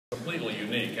completely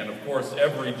unique, and of course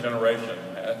every generation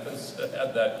has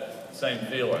had that same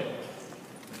feeling.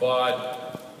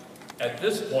 But at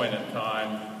this point in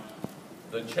time,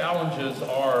 the challenges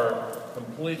are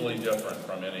completely different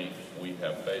from any we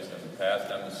have faced in the past,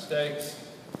 and the stakes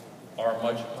are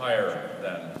much higher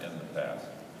than in the past.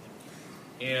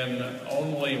 In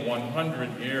only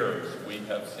 100 years, we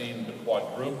have seen the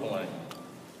quadrupling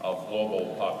of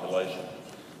global population.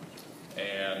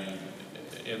 And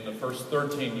in the first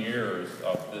 13 years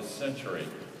of this century,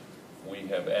 we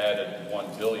have added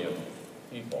 1 billion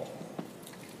people.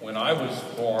 When I was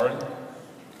born,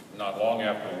 not long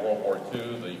after World War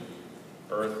II, the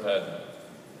Earth had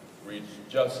reached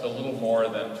just a little more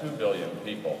than 2 billion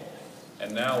people.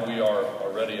 And now we are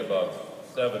already above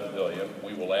 7 billion.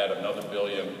 We will add another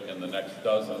billion in the next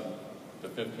dozen to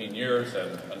 15 years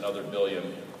and another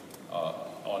billion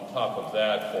on top of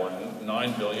that for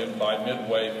 9 billion by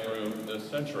midway through this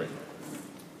century.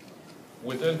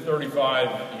 Within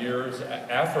 35 years,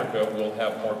 Africa will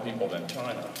have more people than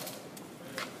China.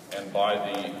 And by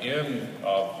the end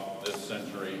of this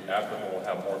century, Africa will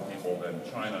have more people than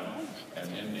China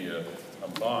and India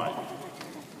combined.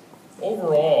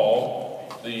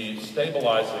 Overall, the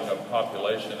stabilizing of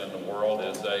population in the world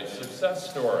is a success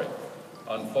story,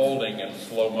 unfolding in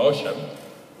slow motion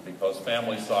because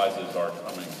family sizes are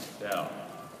coming down.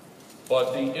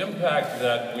 But the impact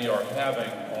that we are having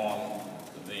on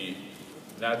the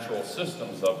natural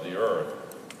systems of the Earth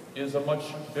is a much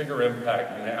bigger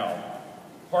impact now,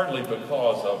 partly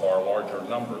because of our larger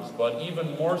numbers, but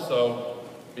even more so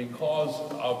because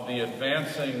of the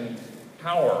advancing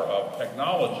power of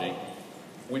technology,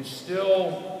 which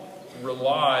still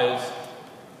relies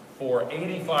for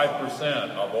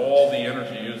 85% of all the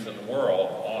energy used in the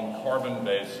world on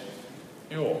carbon-based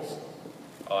fuels.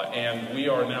 And we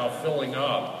are now filling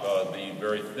up the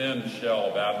very thin shell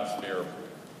of atmosphere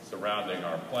surrounding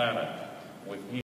our planet with heat.